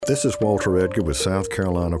This is Walter Edgar with South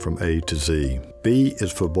Carolina from A to Z. B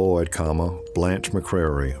is for Boyd, Blanche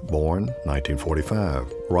McCrary, born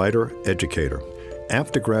 1945, writer, educator.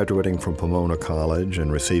 After graduating from Pomona College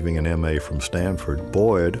and receiving an MA from Stanford,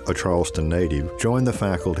 Boyd, a Charleston native, joined the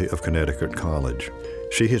faculty of Connecticut College.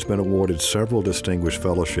 She has been awarded several distinguished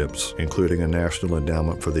fellowships, including a National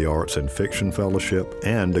Endowment for the Arts and Fiction Fellowship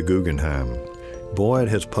and a Guggenheim. Boyd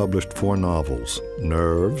has published 4 novels: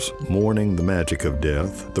 Nerves, Mourning the Magic of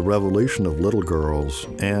Death, The Revolution of Little Girls,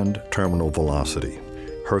 and Terminal Velocity.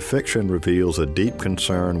 Her fiction reveals a deep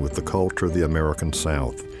concern with the culture of the American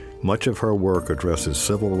South. Much of her work addresses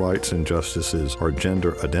civil rights injustices or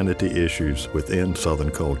gender identity issues within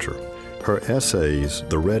Southern culture. Her essays,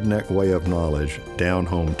 The Redneck Way of Knowledge, Down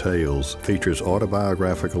Home Tales, features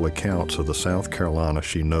autobiographical accounts of the South Carolina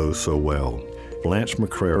she knows so well. Blanche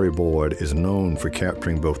McCrary Boyd is known for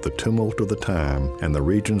capturing both the tumult of the time and the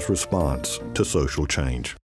region's response to social change.